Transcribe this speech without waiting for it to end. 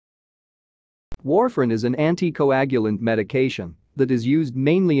Warfarin is an anticoagulant medication that is used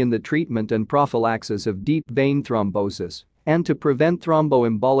mainly in the treatment and prophylaxis of deep vein thrombosis and to prevent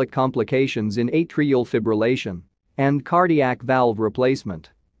thromboembolic complications in atrial fibrillation and cardiac valve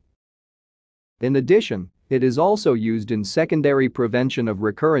replacement. In addition, it is also used in secondary prevention of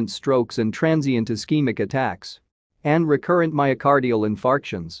recurrent strokes and transient ischemic attacks and recurrent myocardial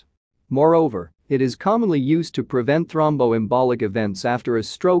infarctions. Moreover, it is commonly used to prevent thromboembolic events after a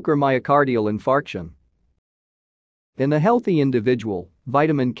stroke or myocardial infarction. In a healthy individual,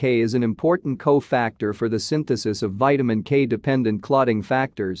 vitamin K is an important cofactor for the synthesis of vitamin K-dependent clotting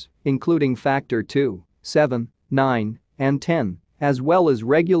factors, including factor 2, 7, 9, and 10, as well as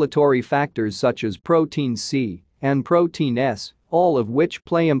regulatory factors such as protein C and protein S, all of which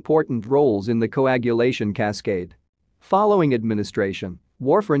play important roles in the coagulation cascade. Following administration,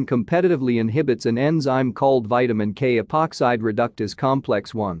 warfarin competitively inhibits an enzyme called vitamin K epoxide reductase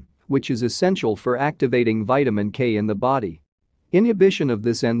complex 1, which is essential for activating vitamin K in the body. Inhibition of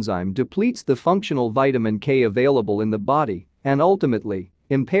this enzyme depletes the functional vitamin K available in the body and ultimately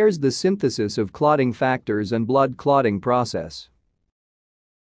impairs the synthesis of clotting factors and blood clotting process.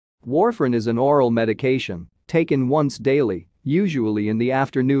 Warfarin is an oral medication taken once daily, usually in the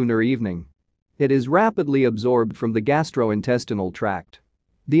afternoon or evening. It is rapidly absorbed from the gastrointestinal tract.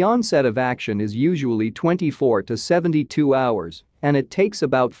 The onset of action is usually 24 to 72 hours, and it takes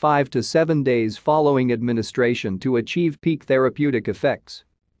about 5 to 7 days following administration to achieve peak therapeutic effects.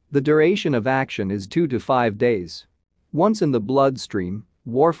 The duration of action is 2 to 5 days. Once in the bloodstream,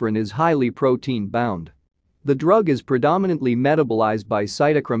 warfarin is highly protein-bound. The drug is predominantly metabolized by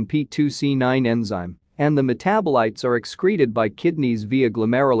cytochrome P2C9 enzyme, and the metabolites are excreted by kidneys via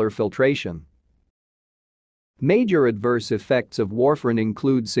glomerular filtration. Major adverse effects of warfarin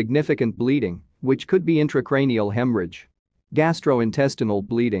include significant bleeding, which could be intracranial hemorrhage, gastrointestinal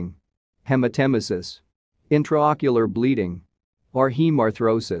bleeding, hematemesis, intraocular bleeding, or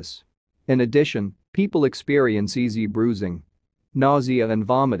hemarthrosis. In addition, people experience easy bruising, nausea and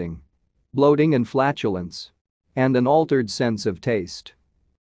vomiting, bloating and flatulence, and an altered sense of taste.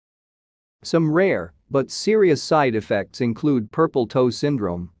 Some rare but serious side effects include purple toe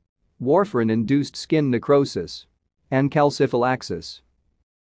syndrome, warfarin-induced skin necrosis, and calciphylaxis.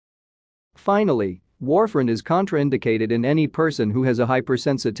 Finally, warfarin is contraindicated in any person who has a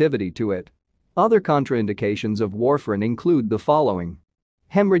hypersensitivity to it. Other contraindications of warfarin include the following: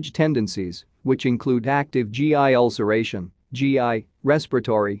 hemorrhage tendencies, which include active GI ulceration, GI,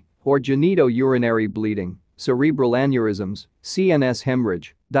 respiratory, or genitourinary bleeding, cerebral aneurysms, CNS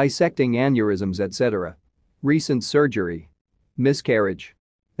hemorrhage, dissecting aneurysms, etc. Recent surgery, miscarriage,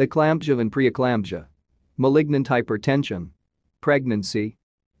 eclampsia and preeclampsia, malignant hypertension, pregnancy,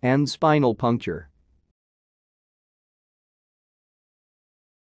 and spinal puncture.